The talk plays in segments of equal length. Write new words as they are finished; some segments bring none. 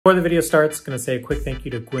Before the video starts, I'm going to say a quick thank you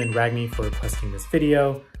to Gwyn Ragne for requesting this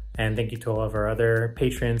video, and thank you to all of our other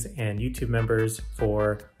patrons and YouTube members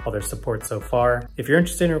for all their support so far. If you're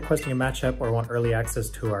interested in requesting a matchup or want early access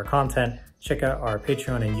to our content, check out our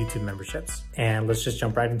Patreon and YouTube memberships. And let's just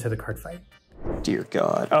jump right into the card fight. Dear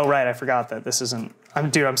God. Oh, right, I forgot that this isn't...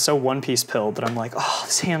 I'm so One Piece pilled that I'm like, oh,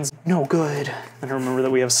 this hand's no good. And I remember that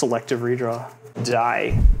we have selective redraw.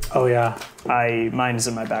 Die. Oh yeah. Mine is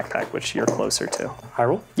in my backpack, which you're closer to. High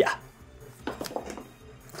roll? Yeah.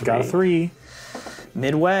 Got a 3.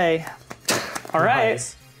 Midway. All right.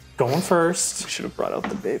 Nice. Going first. Should have brought out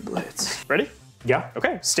the Beyblades. Ready? Yeah.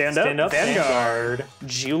 Okay, stand up. Vanguard.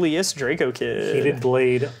 Julius Draco Kid. Heated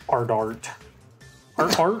Blade, Art.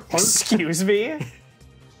 Excuse me?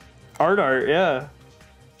 Art, yeah.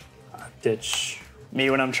 Ditch. Me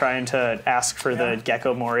when I'm trying to ask for the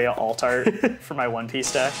Gecko Moria alt art for my One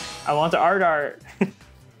Piece deck. I want the art.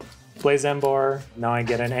 Blaze Embar. Now I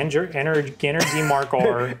get an energy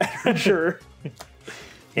marker. Sure. You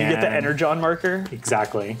get the Energon marker?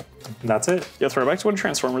 Exactly. That's it. Yo, throwback to when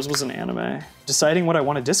Transformers was an anime. Deciding what I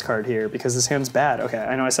want to discard here because this hand's bad. Okay,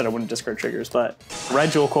 I know I said I wouldn't discard triggers, but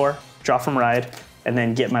Red Jewel Core, draw from Ride, and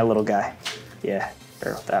then get my little guy. Yeah,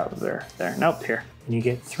 that was there. Nope, here. And you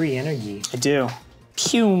get 3 energy. I do.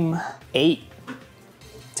 Pume. 8.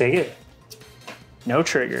 Take it. No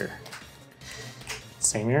trigger.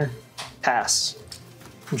 Same here. Pass.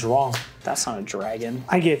 Draw. That's not a dragon.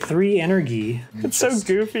 I get 3 energy. It's so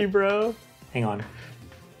goofy, bro. Hang on.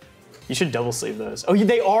 You should double sleeve those. Oh,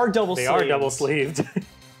 they are double sleeved. They are double sleeved.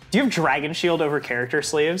 Do you have Dragon Shield over character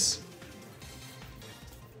sleeves?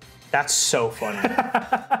 That's so funny.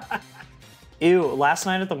 Ew, last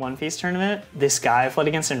night at the One Piece tournament, this guy I played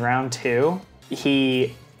against in round 2,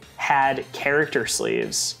 he had character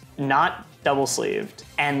sleeves, not double sleeved.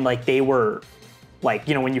 And like they were like,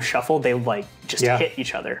 you know, when you shuffle, they would like just hit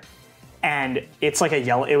each other. And it's like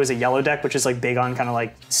it was a yellow deck, which is like big on kind of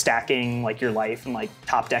like stacking like your life and like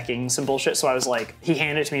top decking some bullshit. So I was like, he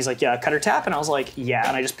handed it to me, he's like, yeah, cut or tap. And I was like, yeah.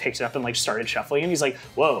 And I just picked it up and like started shuffling. And he's like,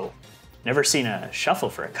 whoa, never seen a shuffle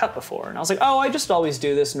for a cut before. And I was like, oh, I just always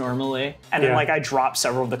do this normally. And then like I dropped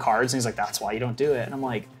several of the cards and he's like, that's why you don't do it. And I'm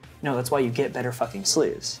like, no, that's why you get better fucking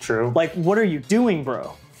sleeves. True. Like, what are you doing,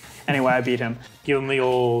 bro? Anyway, I beat him. Give him the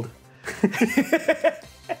old.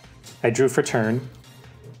 I drew for turn.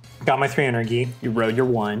 Got my 3 energy. You rode your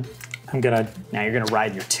 1. Now you're gonna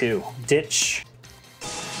ride your 2. Ditch.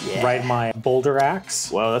 Yeah. Ride my Boulder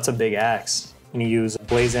Axe. Whoa, that's a big axe. I'm gonna use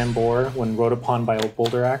Blaze Embor. When rode upon by a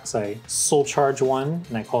Boulder Axe, I Soul Charge 1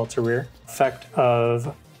 and I call it to rear. Effect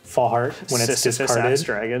of Fall Heart when it's Sisyphus discarded. Axe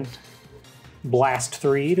Dragon. Blast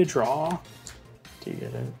 3 to draw. Do you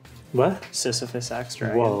get it? What? Sisyphus Axe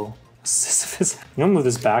Dragon. Whoa. Sisyphus. I'm gonna move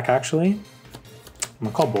this back actually. I'm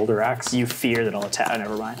gonna call Boulder Axe. You fear that I'll attack. Oh,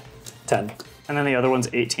 never mind. 10. And then the other one's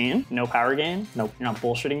 18. No power gain? Nope. You're not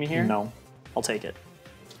bullshitting me here? No. I'll take it.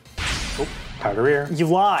 Oh, power to rear. You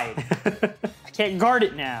lied. I can't guard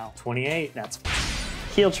it now. 28. That's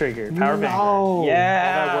heal trigger. Power no. Vanguard.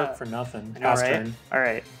 Yeah. All that worked for nothing. Know, right? Turn. All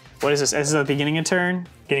right. What is this? Is this the beginning of turn?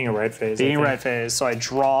 Getting a red phase. Beginning red phase. So I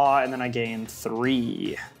draw and then I gain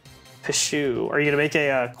 3. Pishoo. Are you gonna make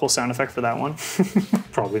a cool sound effect for that one?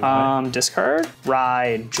 Probably not. Discard.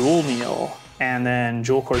 Ride. Jewel Meal. And then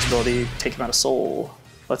Jewel Core's ability, take him out of soul.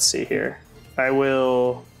 Let's see here. I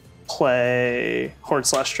will play Horde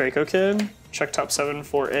 / Draco Kid. Check top 7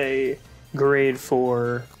 for a grade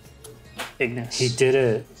 4 Ignis. He did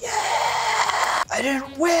it. Yeah! I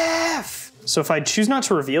didn't whiff! So if I choose not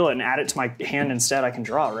to reveal it and add it to my hand instead, I can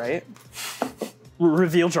draw, right?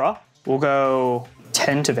 Reveal, draw. We'll go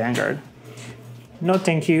 10 to Vanguard. No,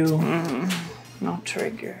 thank you. No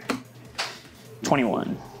trigger.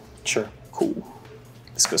 21. Sure. Cool.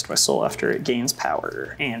 This goes to my soul after it gains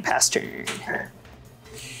power and pass turn.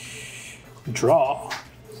 Draw.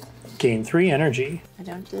 Gain 3 energy. I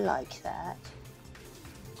don't like that.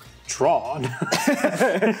 Draw.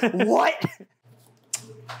 What?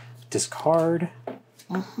 Discard.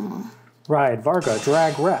 Ride Varga,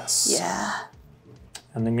 drag, rest. Yeah.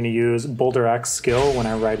 And I'm going to use Boulder Axe skill when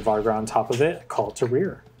I ride Varga on top of it. Call it to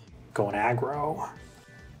rear. Going aggro.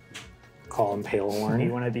 Call him Pale Horn.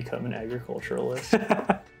 When I become an agriculturalist. I don't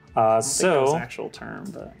think that was an actual term,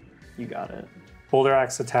 but you got it. Boulder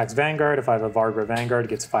Axe attacks Vanguard. If I have a Varga Vanguard, it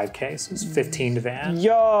gets 5k, so it's 15 to Van.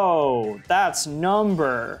 Yo, that's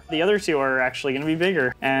number. The other 2 are actually going to be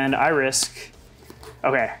bigger. And I risk,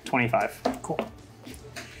 okay, 25. Cool.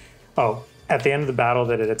 Oh, at the end of the battle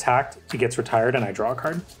that it attacked, it gets retired and I draw a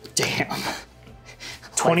card. Damn.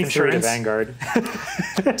 23 to Vanguard.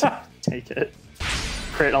 Take it.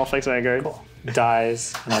 Crit, I'll fix Vanguard. Cool.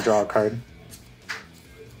 Dies, and I'll draw a card.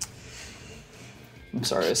 I'm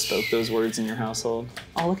sorry I spoke those words in your household.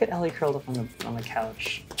 Oh, look at Ellie curled up on the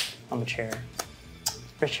couch, on the chair.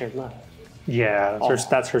 Richard, look. Yeah,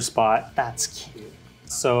 that's her spot. That's cute.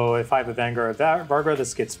 So if I have a Vanguard Varga,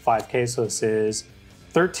 this gets 5k, so this is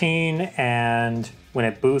 13, and when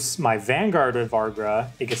it boosts my Vanguard of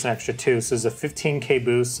Varga, it gets an extra 2, so this is a 15k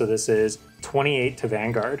boost, so this is 28 to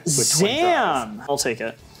Vanguard. With Damn! I'll take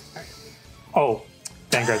it. Oh,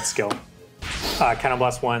 Vanguard skill. Counter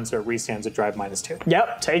blast 1, so it restands a drive -2.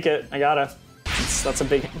 Yep, take it. I gotta. That's a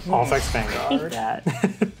big. All effects Vanguard. That.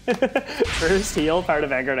 First heal, power to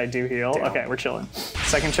Vanguard, I do heal. Damn. Okay, we're chilling.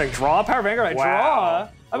 Second check, draw, power Vanguard, I draw.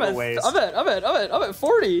 I'm at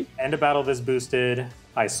 40. End of battle this boosted.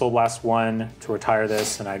 I Soul Blast 1 to retire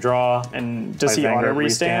this, and I draw. And does he auto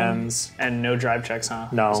restand? And no drive checks, huh?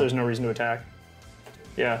 No. So there's no reason to attack.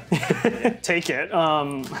 Yeah. Take it.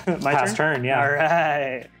 My turn, yeah. All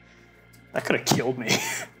right. That could have killed me.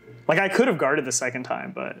 Like, I could have guarded the second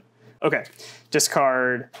time, but okay.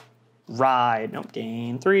 Discard, ride, nope,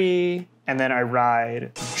 gain 3. And then I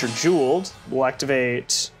ride Drajeweled. We'll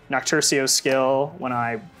activate Nocturcio's skill. When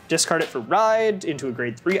I discard it for ride into a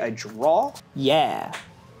grade 3, I draw. Yeah.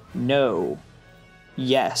 No.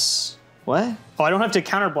 Yes. What? Oh, I don't have to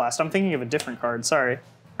counterblast. I'm thinking of a different card, sorry.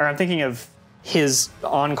 Or I'm thinking of his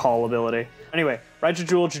on-call ability. Anyway, ride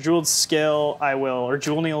Drajeweled's skill, I will, or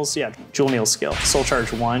Jewelneal's skill. Soul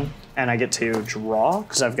Charge 1, and I get to draw,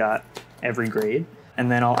 because I've got every grade.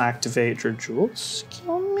 And then I'll activate Drajeweled's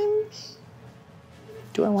skill, maybe?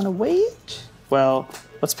 Do I want to wait? Well,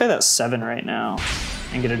 let's pay that 7 right now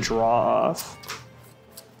and get a draw off.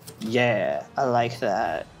 Yeah, I like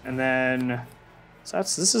that. And then, so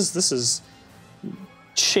this is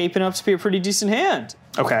shaping up to be a pretty decent hand.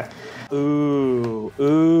 Okay. Ooh.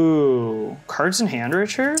 Cards in hand,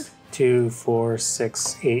 Richard? 2, 4,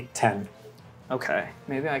 6, 8, 10. Okay,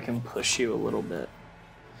 maybe I can push you a little bit.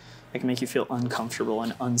 I can make you feel uncomfortable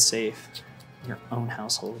and unsafe in your own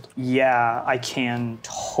household. Yeah, I can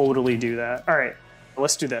totally do that. All right,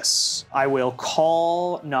 let's do this. I will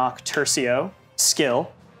call Nocturcio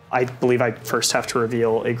skill. I believe I first have to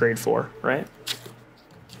reveal a grade 4, right?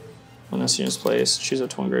 When this unit's placed, choose up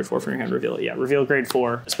to 1 grade 4 from your hand, reveal it. Yeah, reveal grade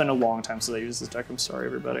 4. It's been a long time since I used this deck. I'm sorry,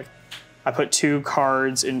 everybody. I put 2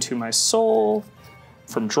 cards into my soul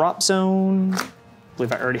from drop zone. I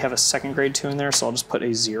believe I already have a second grade 2 in there, so I'll just put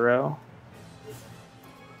a 0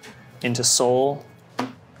 into soul.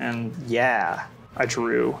 And yeah, I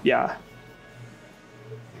drew. Yeah.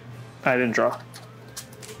 I didn't draw.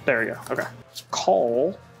 There we go. Okay.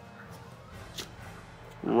 Call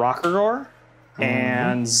Rockagor.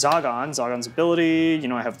 And Zagon's ability, you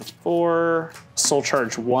know, I have the 4, Soul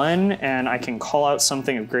Charge 1, and I can call out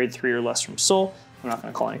something of grade 3 or less from Soul. I'm not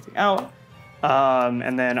gonna call anything out.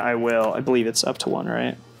 And then I believe it's up to 1,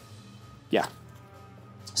 right? Yeah,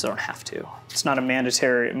 so I don't have to. It's not a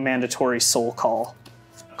mandatory Soul call.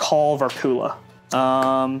 Call Varpula.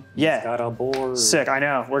 Yeah. Got a board. Sick, I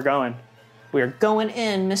know, we're going. We are going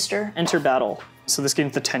in, mister. Enter battle. So this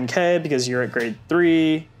game's the 10K because you're at grade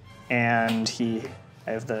 3. And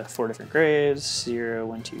I have the 4 different grades, 0,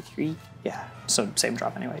 1, 2, 3. Yeah, so same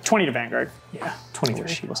drop anyway. 20 to Vanguard. Yeah, 23.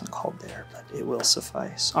 She wasn't called there, but it will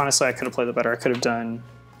suffice. Honestly, I could have played it better. I could have done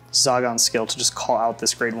Zagon's skill to just call out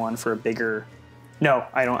this grade 1 for a bigger... No,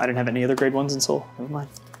 I didn't have any other grade 1s in Soul. Never mind.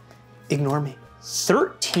 Ignore me.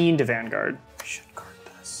 13 to Vanguard. I should card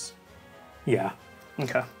this. Yeah.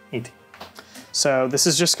 Okay. 18. So this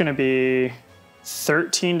is just gonna be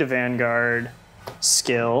 13 to Vanguard.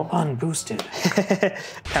 Skill. Unboosted.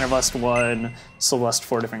 Counterblast 1, Soul Blast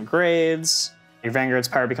 4 different grades. Your Vanguard's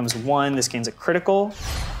power becomes 1. This gains a critical.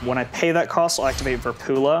 When I pay that cost, I'll activate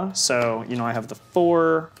Varpula. So, you know, I have the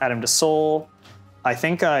 4, add him to Soul. I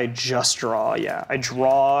think I just draw, yeah. I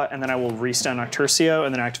draw, and then I will restand Nocturcio,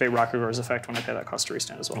 and then activate Rockagor's effect when I pay that cost to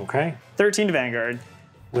restand as well. Okay. 13 to Vanguard.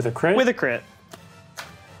 With a crit? With a crit.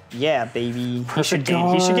 Yeah, baby. He should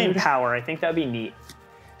gain power. I think that'd be neat.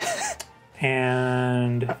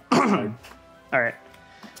 And all right.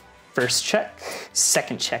 First check,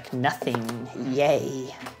 second check, nothing.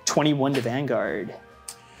 Yay. 21 to Vanguard.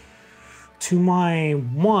 To my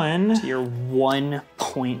 1. To your 1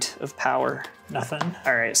 point of power. Nothing.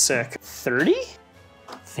 All right, sick. 30?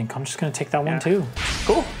 I think I'm just gonna take that one too.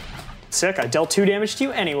 Cool. Sick, I dealt 2 damage to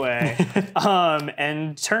you anyway.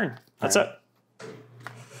 End turn. That's it.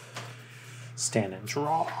 Stand and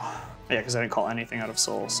draw. Yeah, because I didn't call anything out of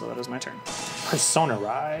Soul, so that is my turn. Persona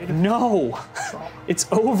Ride. No! It's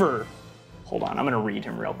over. Hold on, I'm gonna read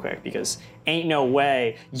him real quick because ain't no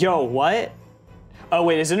way. Yo, what? Oh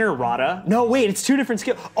wait, is it an errata? No, wait, it's 2 different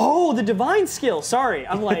skills. Oh, the divine skill. Sorry,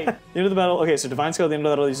 I'm like, the end of the battle. Okay, so divine skill at the end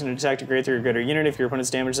of the battle, using an attack to grade 3 or greater unit. If your opponent's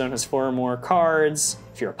damage zone has 4 or more cards.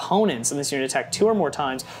 If your opponent's in this unit attack 2 or more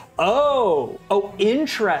times. Oh,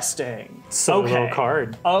 interesting. So okay. low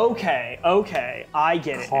card. Okay, I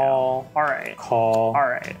get it now. All right. Call. All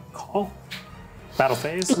right. Call. Battle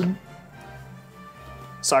phase.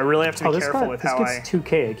 So I really have to be careful with how This gets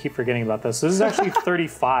 2K, I keep forgetting about this. This is actually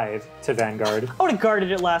 35 to Vanguard. I would have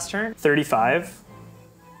guarded it last turn. 35.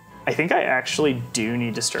 I think I actually do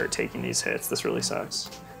need to start taking these hits. This really sucks.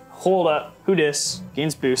 Hold up. Who dis?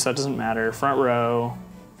 Gains boost, that doesn't matter. Front row.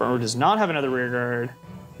 Front row does not have another rear guard.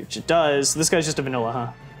 Which it does. This guy's just a vanilla,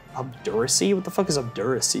 huh? Obduracy? What the fuck is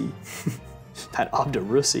Obduracy? That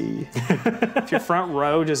Obduracy. If your front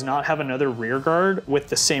row does not have another rear guard with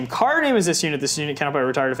the same card name as this unit cannot buy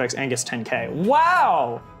retired effects and gets 10k.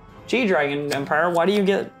 Wow! Gee, Dragon Empire, why do you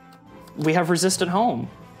get... We have resist at home.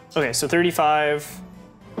 Okay, so 35,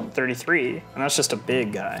 33, and that's just a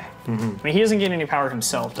big guy. I mean, he doesn't gain any power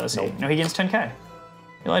himself, does he? No, he gains 10k.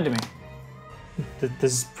 You lied to me.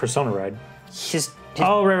 This is Persona Ride. His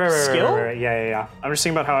right. skill? Right. Yeah. I'm just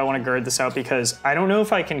thinking about how I want to guard this out because I don't know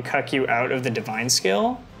if I can cuck you out of the divine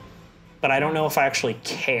skill, but I don't know if I actually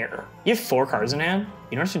care. You have 4 cards in hand.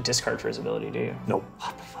 You don't have to discard for his ability, do you? Nope.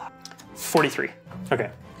 What the fuck? 43. Okay.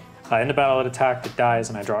 End of battle, it attack, it dies,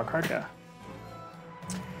 and I draw a card. Yeah.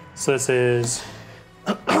 So this is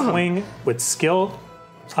Swing with skill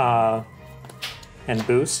and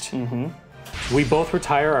boost. We both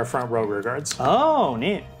retire our front row rear guards. Oh,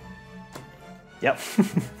 neat. Yep.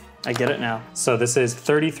 I get it now. So this is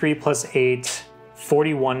 33 plus 8,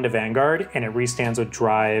 41 to Vanguard, and it restands with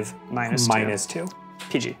drive minus 2.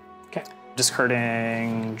 PG. Okay.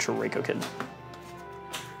 Discarding Draco Kid.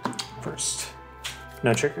 First.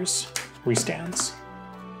 No triggers. Restands.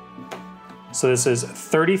 So this is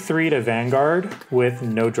 33 to Vanguard with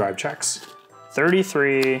no drive checks.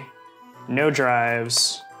 33, no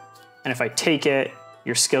drives, and if I take it,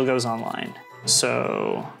 your skill goes online.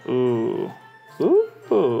 So, ooh,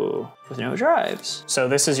 with no drives. So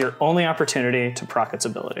this is your only opportunity to proc its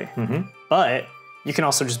ability. But you can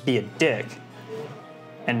also just be a dick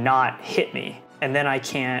and not hit me. And then I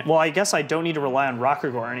can't, well, I guess I don't need to rely on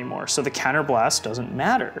Rockagore anymore. So the counterblast doesn't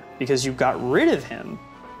matter because you got rid of him.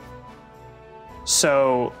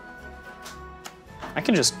 So I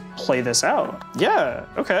can just play this out. Yeah,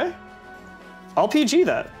 okay. I'll PG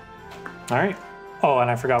that. All right. Oh,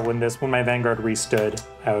 and I forgot when my Vanguard restood,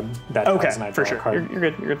 Okay, for sure. You're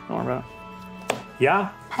good. Don't worry about it. Yeah.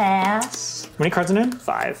 Pass. How many cards in hand?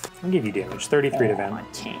 5. I'll give you damage. 33 to Van. My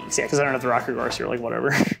kings. Yeah, because I don't have the Rockagore, so you're like,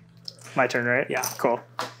 whatever. My turn, right? Yeah. Cool.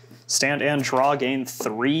 Stand and draw, gain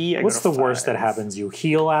 3. What's the worst that happens? You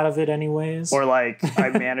heal out of it anyways? Or like, I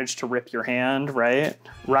managed to rip your hand, right?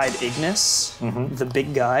 Ride Ignis, the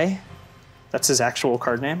big guy. That's his actual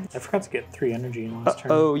card name. I forgot to get 3 energy in last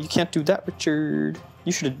turn. Oh, you can't do that, Richard.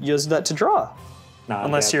 You should have used that to draw. Nah,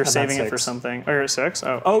 unless you're saving it for something. Or 6?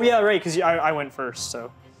 Oh yeah, right, because I went first,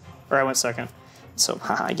 so. Or I went second. So,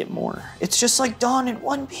 I get more. It's just like Dawn in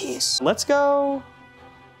One Piece. Let's go.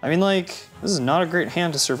 I mean, like, this is not a great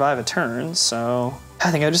hand to survive a turn, so.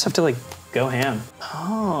 I think I just have to, like, go ham.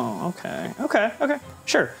 Oh, okay.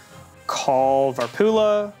 Sure. Call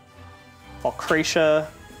Varpula, Valkratia,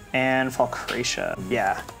 and Valkratia.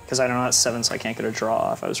 Yeah, because I don't know, that's 7, so I can't get a draw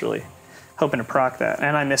off. I was really hoping to proc that.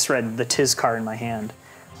 And I misread the Tiz card in my hand.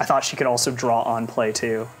 I thought she could also draw on play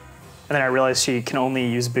too. And then I realized she can only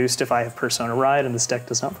use boost if I have Persona Ride, and this deck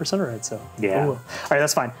does not Persona Ride, so. Yeah. All right,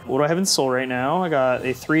 that's fine. What do I have in Soul right now? I got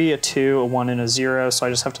a 3, a 2, a 1, and a 0, so I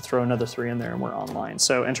just have to throw another 3 in there and we're online.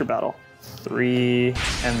 So enter battle. 3,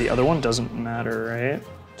 and the other one doesn't matter, right?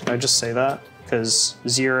 Did I just say that? Because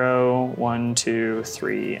 0, 1, 2,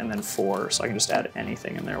 3, and then 4, so I can just add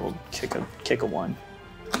anything in there. We'll kick a 1.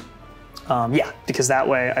 Yeah, because that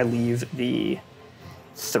way I leave the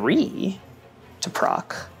 3 to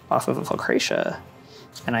proc off of a Valkratia,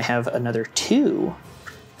 and I have another 2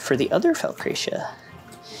 for the other Valkratia.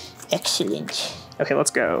 Excellent. Okay,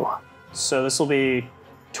 let's go. So this will be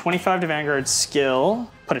 25 to Vanguard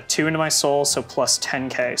skill, put a 2 into my soul, so plus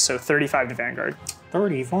 10k, so 35 to Vanguard.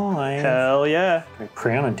 35. Hell yeah. Can I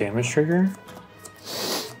prey on a damage trigger?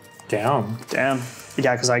 Damn. Yeah,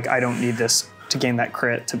 because I don't need this to gain that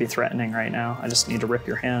crit to be threatening right now. I just need to rip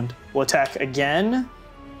your hand. We'll attack again.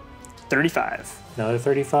 35. Another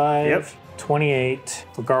 35. Yep. 28.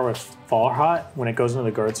 Guard with Fall Hot. When it goes into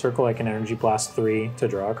the guard circle, I can energy blast 3 to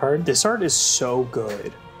draw a card. This art is so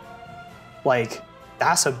good. Like,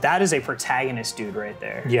 that is a protagonist dude right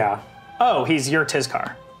there. Yeah. Oh, he's your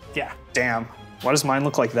Tizcar. Yeah. Damn. Why does mine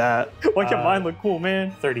look like that? Why can't mine look cool,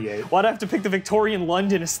 man? 38. Why'd I have to pick the Victorian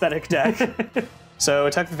London aesthetic deck? So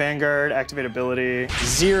attack the Vanguard, activate ability.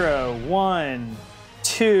 0, 1,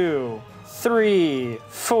 2, 3,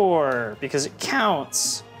 4, because it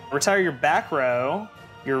counts. Retire your back row.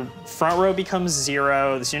 Your front row becomes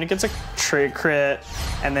 0. This unit gets a trig crit,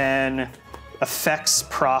 and then effects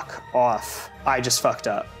proc off. I just fucked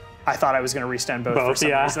up. I thought I was gonna restand both for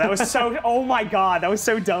some reason. That was so, oh my God, that was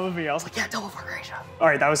so dumb of me. I was like, yeah, double for Gracia. All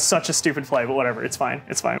right, that was such a stupid play, but whatever, it's fine,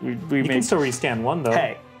 it's fine. You can still restand one though.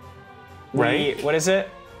 Hey, right? What is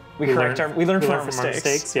it? We learn from our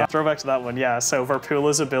mistakes. Yeah. Throw back to that one, yeah. So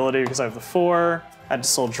Varpula's ability, because I have the 4, had to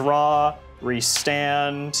still draw,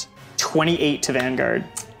 restand, 28 to Vanguard.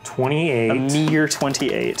 28. A meager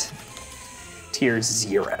 28. Tier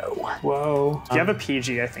 0. Whoa. If you have a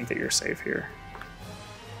PG, I think that you're safe here.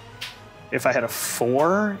 If I had a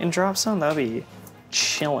 4 in drop zone, that'd be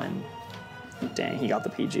chillin'. Dang, he got the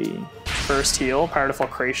PG. First heal, Power to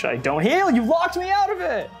Fulcratia. I don't heal, you locked me out of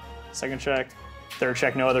it! Second check, third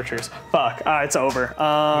check, no other triggers. Fuck, it's over.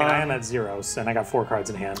 I mean, I am at 0, and I got 4 cards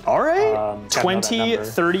in hand. All right, 20,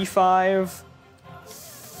 35,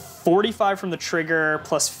 45 from the trigger,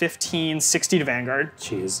 plus 15, 60 to Vanguard.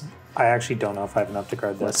 Jeez, I actually don't know if I have enough to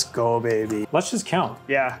guard this. Let's go, baby. Let's just count.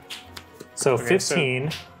 Yeah. So okay,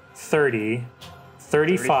 15, 30,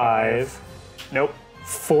 35. Nope.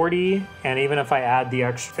 40, and even if I add the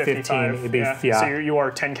extra 15, it'd be, yeah. So you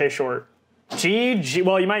are 10K short. GG,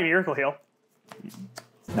 well, you might Miracle Heal.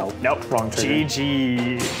 Nope. Wrong trigger.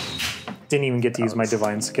 GG. Didn't even get to use my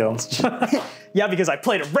divine skill. Yeah, because I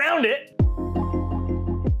played around it.